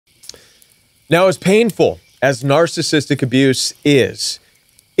Now, as painful as narcissistic abuse is,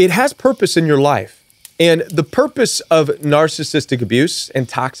 it has purpose in your life. And the purpose of narcissistic abuse and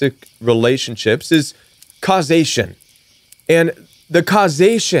toxic relationships is causation. And the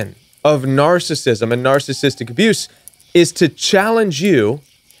causation of narcissism and narcissistic abuse is to challenge you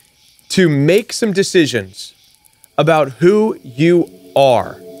to make some decisions about who you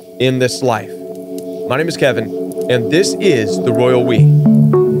are in this life. My name is Kevin, and this is The Royal We.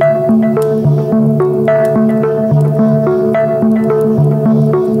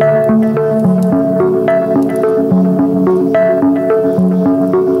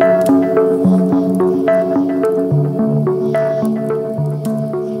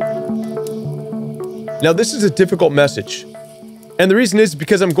 Now, this is a difficult message. And the reason is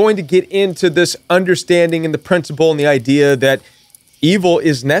because I'm going to get into this understanding and the principle and the idea that evil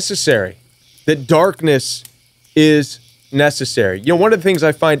is necessary, that darkness is necessary. You know, one of the things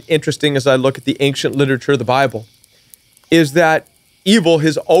I find interesting as I look at the ancient literature of the Bible is that evil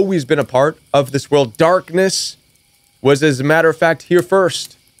has always been a part of this world. Darkness was, as a matter of fact, here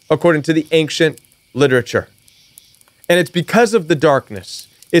first, according to the ancient literature. And it's because of the darkness,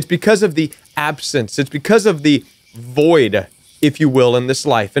 it's because of the absence, it's because of the void, if you will, in this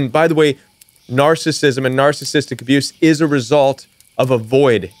life. And by the way, narcissism and narcissistic abuse is a result of a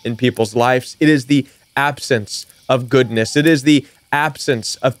void in people's lives. It is the absence of goodness. It is the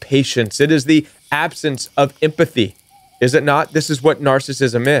absence of patience. It is the absence of empathy. Is it not? This is what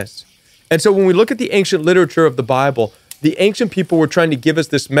narcissism is. And so when we look at the ancient literature of the Bible, the ancient people were trying to give us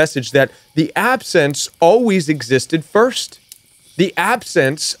this message that the absence always existed first. The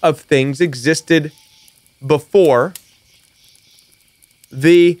absence of things existed before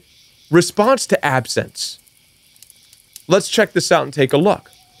the response to absence. Let's check this out and take a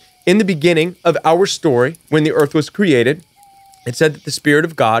look. In the beginning of our story, when the earth was created, it said that the Spirit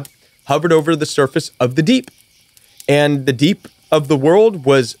of God hovered over the surface of the deep. And the deep of the world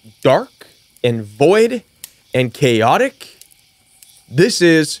was dark and void and chaotic. This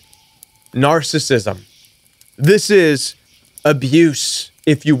is narcissism. This is abuse,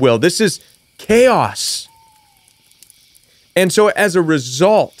 if you will. This is chaos. And so as a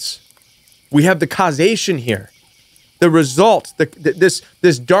result, we have the causation here. The result,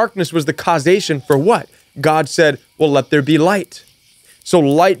 this darkness was the causation for what? God said, well, let there be light. So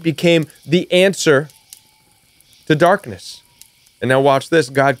light became the answer to darkness. And now watch this.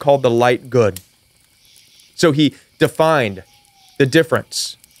 God called the light good. So he defined the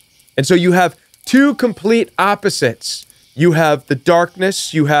difference. And so you have two complete opposites. You have the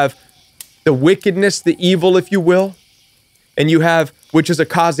darkness, you have the wickedness, the evil, if you will, and you have, which is a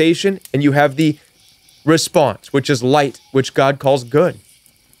causation, and you have the response, which is light, which God calls good.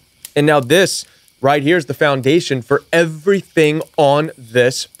 And now this right here is the foundation for everything on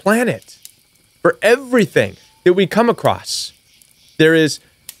this planet. For everything that we come across, there is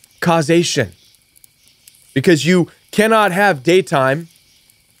causation. Because you cannot have daytime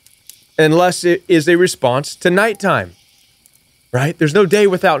unless it is a response to nighttime. Right? There's no day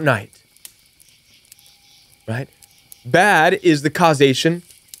without night. Right? Bad is the causation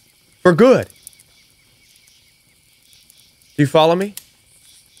for good. Do you follow me?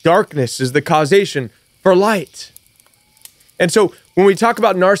 Darkness is the causation for light. And so when we talk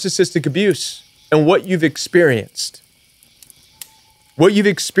about narcissistic abuse and what you've experienced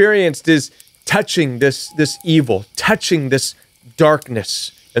is touching this evil, touching this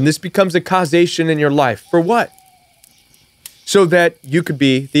darkness. And this becomes a causation in your life. For what? So that you could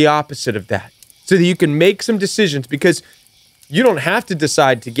be the opposite of that. So that you can make some decisions, because you don't have to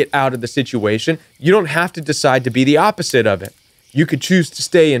decide to get out of the situation. You don't have to decide to be the opposite of it. You could choose to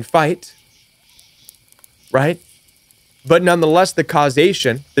stay and fight, right? But nonetheless, the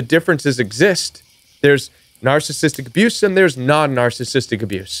causation, the differences exist. There's narcissistic abuse and there's non-narcissistic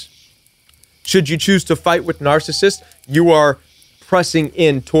abuse. Should you choose to fight with narcissists, you are pressing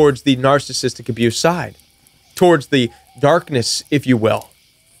in towards the narcissistic abuse side, towards the darkness, if you will,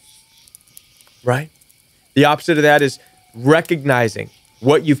 right? The opposite of that is recognizing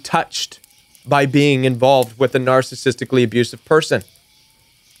what you've touched by being involved with a narcissistically abusive person. I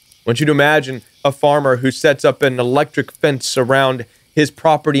want you to imagine a farmer who sets up an electric fence around his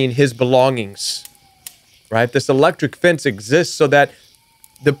property and his belongings, right? This electric fence exists so that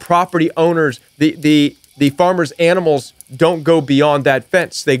the property owners, the farmer's animals don't go beyond that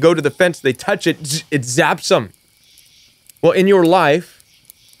fence. They go to the fence, they touch it, it zaps them. Well, in your life,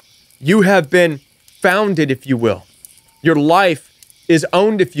 you have been founded, if you will. Your life is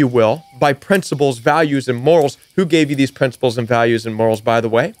owned, if you will, by principles, values, and morals. Who gave you these principles and values and morals, by the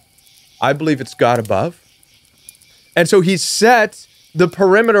way? I believe it's God above. And so he's set the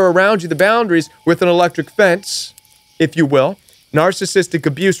perimeter around you, the boundaries, with an electric fence, if you will. Narcissistic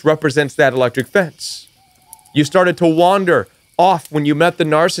abuse represents that electric fence. You started to wander off when you met the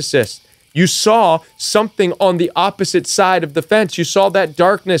narcissist. You saw something on the opposite side of the fence. You saw that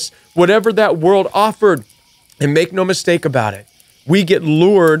darkness, whatever that world offered. And make no mistake about it, we get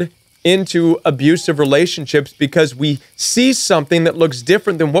lured into abusive relationships because we see something that looks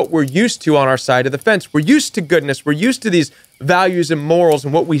different than what we're used to on our side of the fence. We're used to goodness. We're used to these values and morals.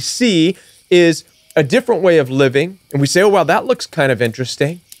 And what we see is a different way of living. And we say, oh, well, that looks kind of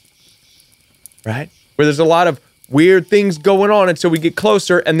interesting, right? Where there's a lot of weird things going on. And so we get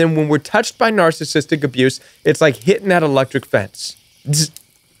closer. And then when we're touched by narcissistic abuse, it's like hitting that electric fence.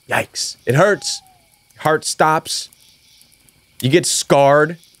 Yikes. It hurts. Heart stops. You get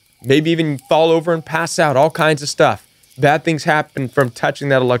scarred. Maybe even fall over and pass out. All kinds of stuff. Bad things happen from touching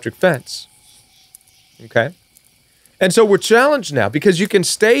that electric fence. Okay? And so we're challenged now because you can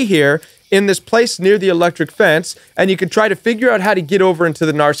stay here in this place near the electric fence and you can try to figure out how to get over into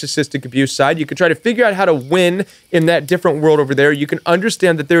the narcissistic abuse side. You can try to figure out how to win in that different world over there. You can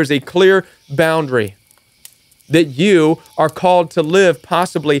understand that there is a clear boundary that you are called to live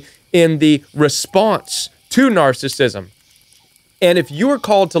possibly in the response to narcissism. And if you are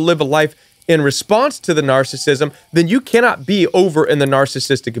called to live a life in response to the narcissism, then you cannot be over in the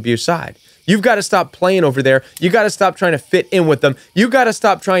narcissistic abuse side. You've got to stop playing over there. You got to stop trying to fit in with them. You got to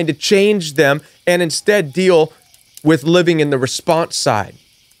stop trying to change them and instead deal with living in the response side.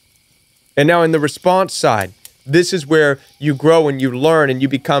 And now in the response side, this is where you grow and you learn and you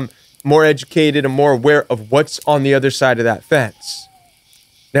become more educated and more aware of what's on the other side of that fence.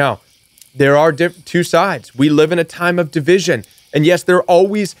 Now, there are two sides. We live in a time of division. And yes, there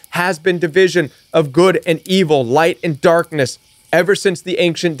always has been division of good and evil, light and darkness, ever since the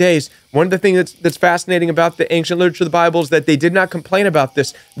ancient days. One of the things that's fascinating about the ancient literature of the Bible is that they did not complain about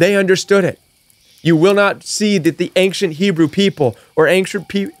this. They understood it. You will not see that the ancient Hebrew people or ancient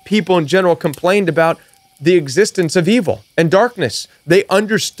people in general complained about the existence of evil and darkness. They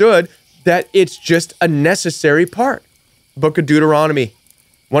understood that it's just a necessary part. Book of Deuteronomy,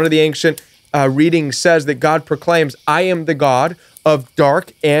 one of the ancient readings says that God proclaims, I am the God of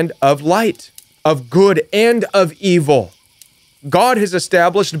dark and of light, of good and of evil. God has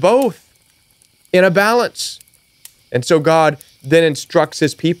established both in a balance. And so God then instructs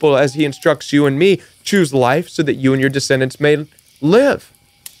his people as he instructs you and me, choose life so that you and your descendants may live.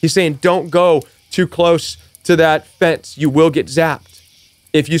 He's saying, don't go too close to that fence. You will get zapped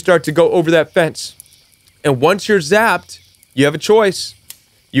if you start to go over that fence. And once you're zapped, you have a choice.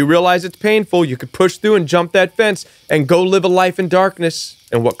 You realize it's painful. You could push through and jump that fence and go live a life in darkness.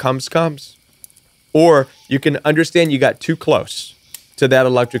 And what comes, comes. Or you can understand you got too close to that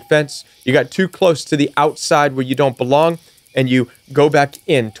electric fence. You got too close to the outside where you don't belong. And you go back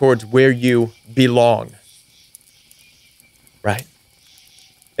in towards where you belong. Right?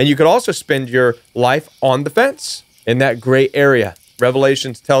 And you could also spend your life on the fence in that gray area.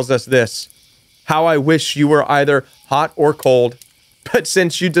 Revelation tells us this. How I wish you were either hot or cold. But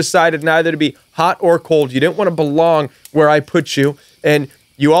since you decided neither to be hot or cold, you didn't want to belong where I put you. And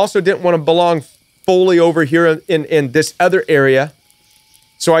you also didn't want to belong fully over here in this other area.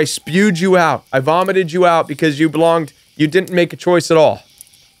 So I spewed you out. I vomited you out because you didn't make a choice at all.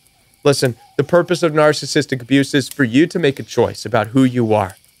 Listen, the purpose of narcissistic abuse is for you to make a choice about who you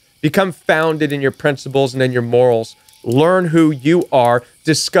are. Become founded in your principles and in your morals. Learn who you are.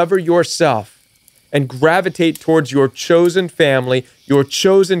 Discover yourself. And gravitate towards your chosen family, your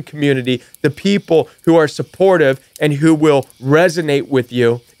chosen community, the people who are supportive and who will resonate with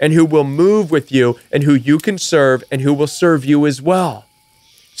you and who will move with you and who you can serve and who will serve you as well.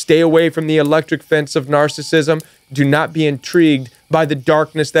 Stay away from the electric fence of narcissism. Do not be intrigued by the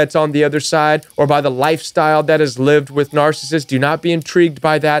darkness that's on the other side or by the lifestyle that is lived with narcissists. Do not be intrigued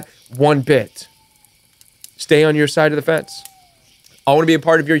by that one bit. Stay on your side of the fence. I want to be a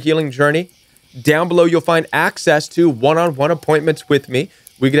part of your healing journey. Down below, you'll find access to one-on-one appointments with me.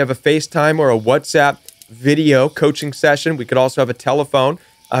 We could have a FaceTime or a WhatsApp video coaching session. We could also have a telephone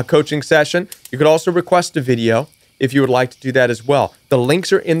coaching session. You could also request a video if you would like to do that as well. The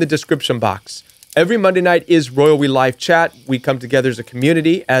links are in the description box. Every Monday night is Royal We Live Chat. We come together as a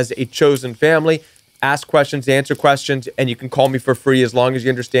community, as a chosen family, ask questions, answer questions, and you can call me for free as long as you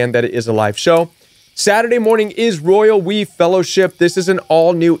understand that it is a live show. Saturday morning is Royal We Fellowship. This is an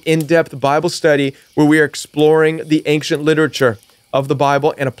all-new in-depth Bible study where we are exploring the ancient literature of the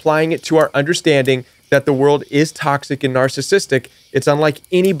Bible and applying it to our understanding that the world is toxic and narcissistic. It's unlike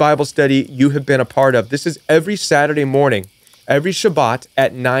any Bible study you have been a part of. This is every Saturday morning, every Shabbat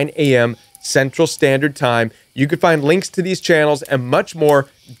at 9 a.m. Central Standard Time. You can find links to these channels and much more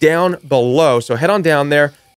down below. So head on down there,